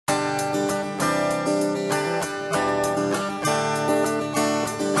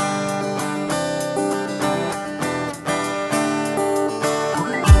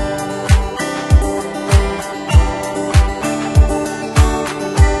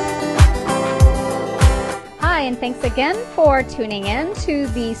and thanks again for tuning in to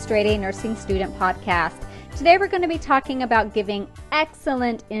the Straight A Nursing Student Podcast. Today we're going to be talking about giving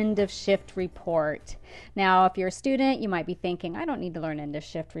excellent end-of-shift report. Now, if you're a student, you might be thinking, I don't need to learn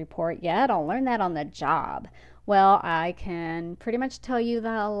end-of-shift report yet. I'll learn that on the job. Well, I can pretty much tell you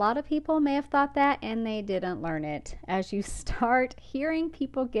that a lot of people may have thought that and they didn't learn it. As you start hearing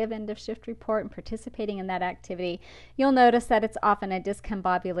people give end-of-shift report and participating in that activity, you'll notice that it's often a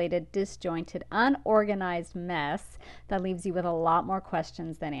discombobulated, disjointed, unorganized mess that leaves you with a lot more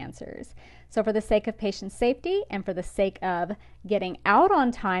questions than answers. So for the sake of patient safety and for the sake of getting out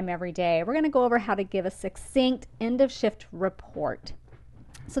on time every day, we're going to go over how to give a succinct end-of-shift report.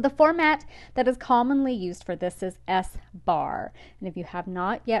 So the format that is commonly used for this is SBAR. And if you have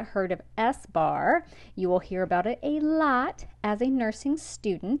not yet heard of SBAR, you will hear about it a lot as a nursing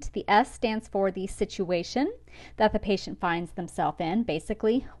student. The S stands for the situation that the patient finds themselves in.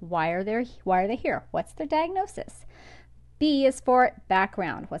 Basically, why are they here? What's their diagnosis? B is for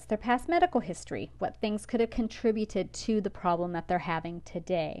background. What's their past medical history? What things could have contributed to the problem that they're having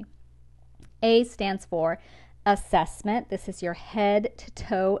today? A stands for assessment. This is your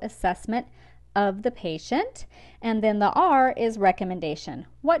head-to-toe assessment of the patient. And then the R is recommendation.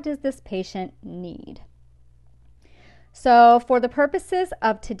 What does this patient need? So for the purposes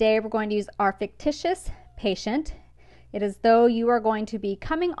of today, we're going to use our fictitious patient. It is though you are going to be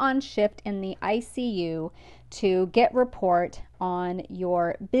coming on shift in the ICU to get report on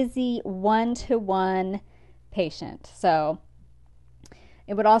your busy one-to-one patient. So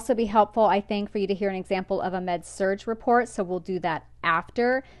it would also be helpful, I think, for you to hear an example of a med-surg report. So we'll do that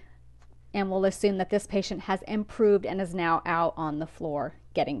after, and we'll assume that this patient has improved and is now out on the floor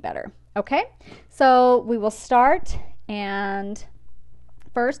getting better. Okay, so we will start, and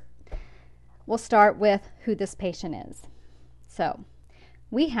first we'll start with who this patient is. So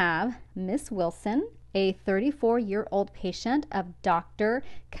we have Miss Wilson, a 34-year-old patient of Dr.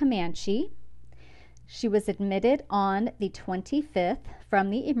 Comanche. She was admitted on the 25th from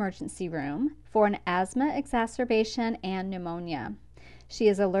the emergency room for an asthma exacerbation and pneumonia. She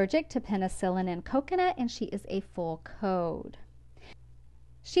is allergic to penicillin and coconut, and she is a full code.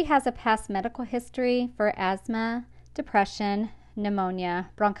 She has a past medical history for asthma, depression, pneumonia,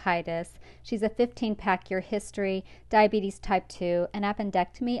 bronchitis. She's a 15-pack year history, diabetes type 2, an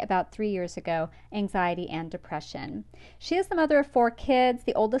appendectomy about 3 years ago, anxiety and depression. She is the mother of 4 kids,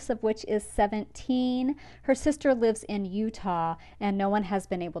 the oldest of which is 17. Her sister lives in Utah, and no one has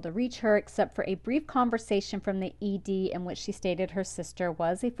been able to reach her except for a brief conversation from the ED in which she stated her sister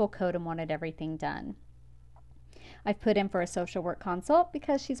was a full code and wanted everything done. I've put in for a social work consult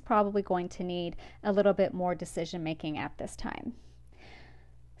because she's probably going to need a little bit more decision making at this time.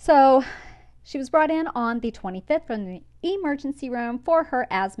 So she was brought in on the 25th from the emergency room for her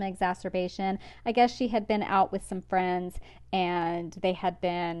asthma exacerbation. I guess she had been out with some friends and they had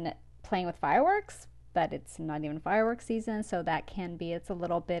been playing with fireworks, but it's not even fireworks season, so that can be, it's a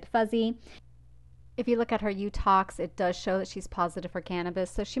little bit fuzzy. If you look at her UTOX, it does show that she's positive for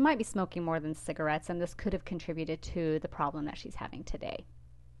cannabis, so she might be smoking more than cigarettes, and this could have contributed to the problem that she's having today.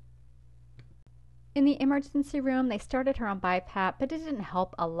 In the emergency room, they started her on BiPAP, but it didn't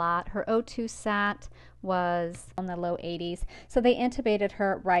help a lot. Her O2 sat was in the low 80s, so they intubated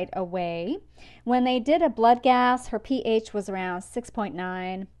her right away. When they did a blood gas, her pH was around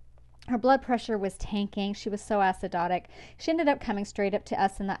 6.9. Her blood pressure was tanking. She was so acidotic. She ended up coming straight up to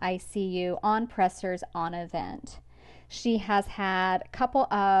us in the ICU on pressors on a vent. She has had a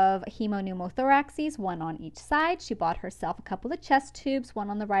couple of hemopneumothoraxes, one on each side. She bought herself a couple of chest tubes,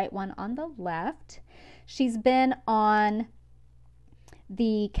 one on the right, one on the left. She's been on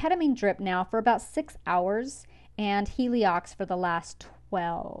the ketamine drip now for about 6 hours and Heliox for the last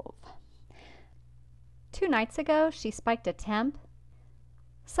 12. 2 nights ago, she spiked a temp.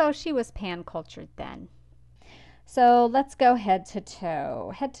 So she was pan-cultured then. So let's go head to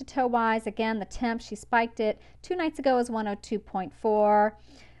toe. Head to toe wise, again, the temp, she spiked it 2 nights ago was 102.4.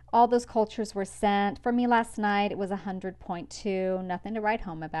 All those cultures were sent. For me last night, it was 100.2. Nothing to write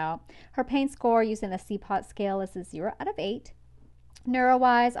home about. Her pain score using the CPOT scale is a 0 out of 8.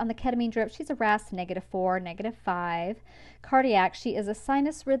 Neuro-wise, on the ketamine drip, she's a RAS -4, -5. Cardiac, she is a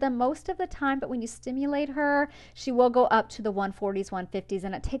sinus rhythm most of the time, but when you stimulate her, she will go up to the 140s, 150s,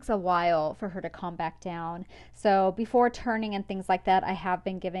 and it takes a while for her to calm back down. So before turning and things like that, I have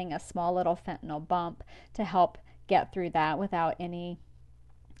been giving a small little fentanyl bump to help get through that without any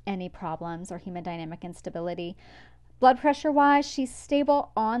problems or hemodynamic instability. Blood pressure-wise, she's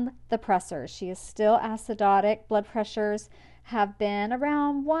stable on the pressors. She is still acidotic. Blood pressures have been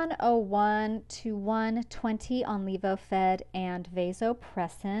around 101 to 120 on Levophed and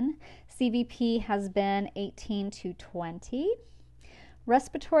vasopressin. CVP has been 18 to 20.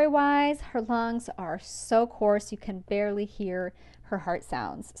 Respiratory-wise, her lungs are so coarse you can barely hear her heart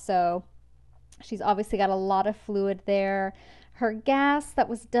sounds. So she's obviously got a lot of fluid there. Her gas that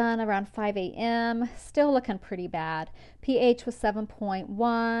was done around 5 a.m. still looking pretty bad. pH was 7.1.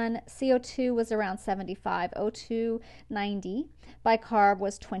 CO2 was around 75. O2, 90. Bicarb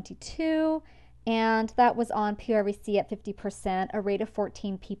was 22. And that was on PRVC at 50%, a rate of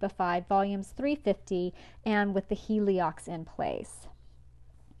 14 pipa 5, volumes 350, and with the Heliox in place.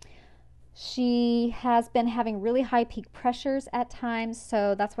 She has been having really high peak pressures at times,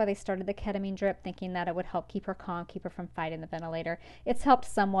 so that's why they started the ketamine drip, thinking that it would help keep her calm, keep her from fighting the ventilator. It's helped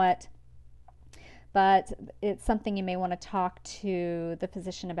somewhat, but it's something you may want to talk to the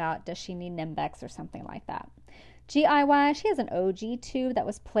physician about. Does she need Nimbex or something like that? GI-wise, she has an OG tube that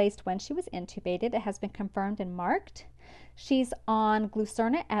was placed when she was intubated. It has been confirmed and marked. She's on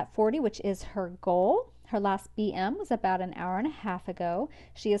Glucerna at 40, which is her goal. Her last BM was about an hour and a half ago.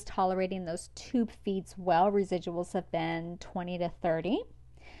 She is tolerating those tube feeds well. Residuals have been 20 to 30.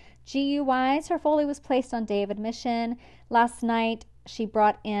 GU-wise, her Foley was placed on day of admission. Last night, she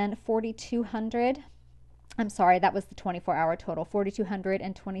brought in 4,200. I'm sorry, that was the 24-hour total, 4,200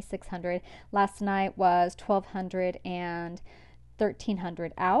 and 2,600. Last night was 1,200 and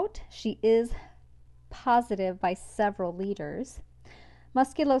 1,300 out. She is positive by several liters.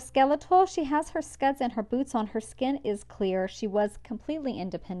 Musculoskeletal, she has her scuds and her boots on. Her skin is clear. She was completely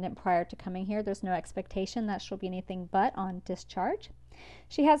independent prior to coming here. There's no expectation that she'll be anything but on discharge.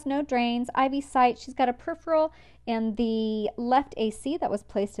 She has no drains, IV site. She's got a peripheral in the left AC that was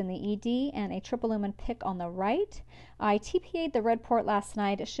placed in the ED and a triple lumen PICC on the right. I TPA'd the red port last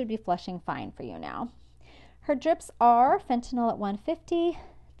night. It should be flushing fine for you now. Her drips are fentanyl at 150.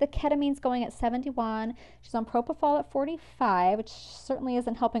 The ketamine's going at 71. She's on propofol at 45, which certainly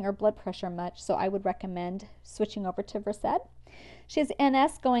isn't helping her blood pressure much, so I would recommend switching over to Versed. She has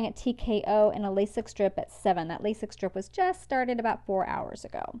NS going at TKO and a Lasix drip at 7. That Lasix drip was just started about 4 hours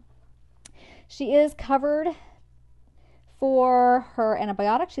ago. She is covered for her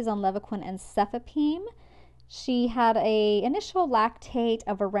antibiotics. She's on Levaquin and Cefepime. She had an initial lactate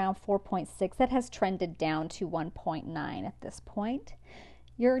of around 4.6. That has trended down to 1.9 at this point.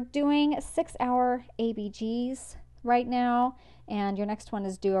 You're doing 6-hour ABGs right now, and your next one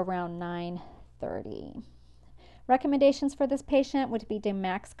is due around 9:30. Recommendations for this patient would be to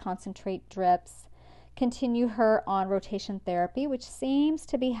max concentrate drips, continue her on rotation therapy, which seems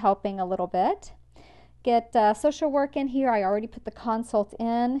to be helping a little bit. Get social work in here. I already put the consult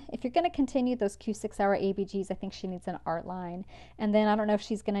in. If you're going to continue those Q6-hour ABGs, I think she needs an art line. And then I don't know if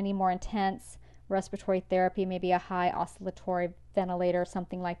she's going to need more intense respiratory therapy, maybe a high oscillatory ventilator,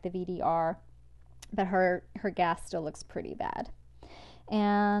 something like the VDR, but her gas still looks pretty bad.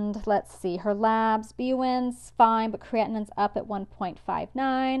 And let's see, her labs, BUN's fine, but creatinine's up at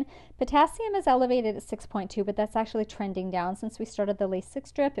 1.59. Potassium is elevated at 6.2, but that's actually trending down since we started the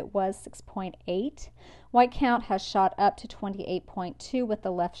Lasix drip. It was 6.8. White count has shot up to 28.2 with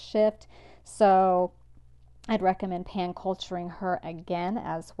the left shift, so I'd recommend pan culturing her again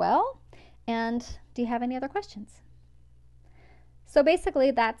as well. And do you have any other questions? So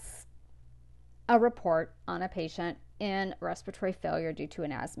basically, that's a report on a patient in respiratory failure due to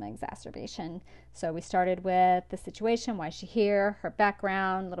an asthma exacerbation. So we started with the situation, why is she here, her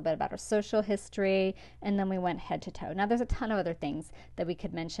background, a little bit about her social history, and then we went head to toe. Now there's a ton of other things that we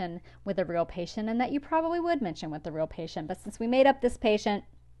could mention with a real patient and that you probably would mention with a real patient, but since we made up this patient,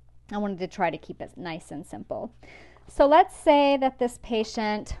 I wanted to try to keep it nice and simple. So let's say that this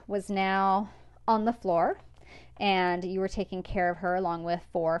patient was now on the floor and you were taking care of her along with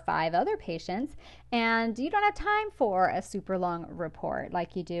 4 or 5 other patients, and you don't have time for a super long report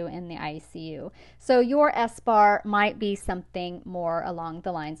like you do in the ICU. So your SBAR might be something more along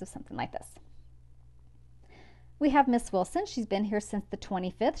the lines of something like this. We have Miss Wilson. She's been here since the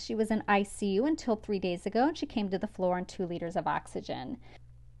 25th. She was in ICU until 3 days ago, and she came to the floor on 2 liters of oxygen.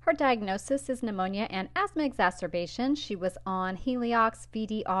 Her diagnosis is pneumonia and asthma exacerbation. She was on Heliox,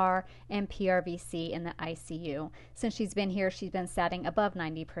 VDR, and PRVC in the ICU. Since she's been here, she's been satting above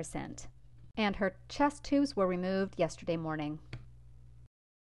 90%. And her chest tubes were removed yesterday morning.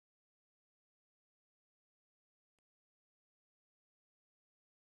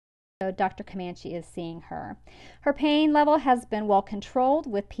 So Dr. Comanche is seeing her. Her pain level has been well controlled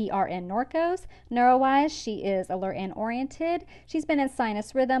with PRN Norcos. Neuro-wise, she is alert and oriented. She's been in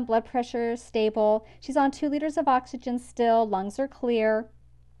sinus rhythm, blood pressure stable. She's on 2 liters of oxygen still, lungs are clear.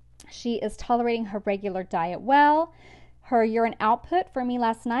 She is tolerating her regular diet well. Her urine output for me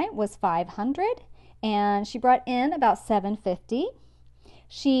last night was 500, and she brought in about 750.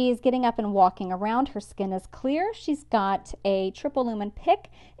 She's getting up and walking around. Her skin is clear. She's got a triple lumen pick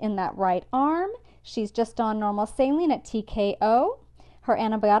in that right arm. She's just on normal saline at TKO. Her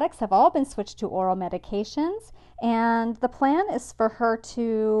antibiotics have all been switched to oral medications, and the plan is for her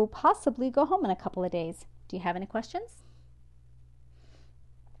to possibly go home in a couple of days. Do you have any questions?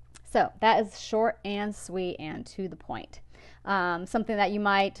 So that is short and sweet and to the point. Something that you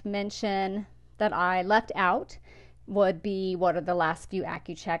might mention that I left out would be, what are the last few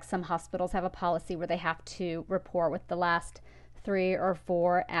AccuChecks? Some hospitals have a policy where they have to report what the last 3 or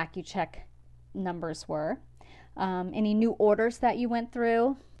 4 AccuCheck numbers were. Any new orders that you went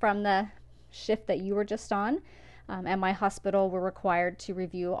through from the shift that you were just on. At my hospital, we're required to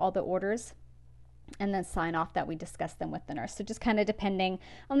review all the orders and then sign off that we discuss them with the nurse. So just kind of depending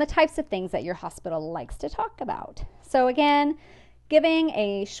on the types of things that your hospital likes to talk about. So again, giving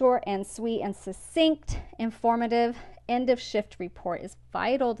a short and sweet and succinct, informative end of shift report is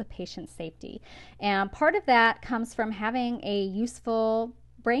vital to patient safety. And part of that comes from having a useful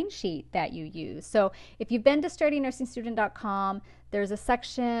brain sheet that you use. So if you've been to StraightANursingStudent.com, there's a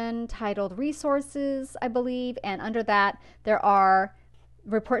section titled Resources, I believe, and under that there are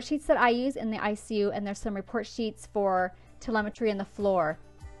report sheets that I use in the ICU, and there's some report sheets for telemetry in the floor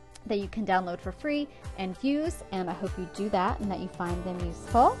that you can download for free and use, and I hope you do that and that you find them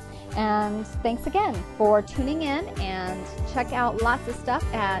useful. And thanks again for tuning in, and check out lots of stuff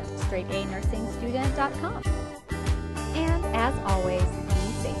at StraightANursingStudent.com. And as always, be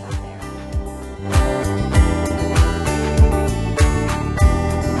safe out there.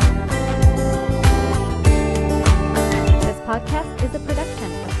 This podcast is a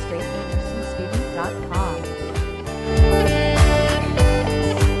production of StraightANursingStudent.com.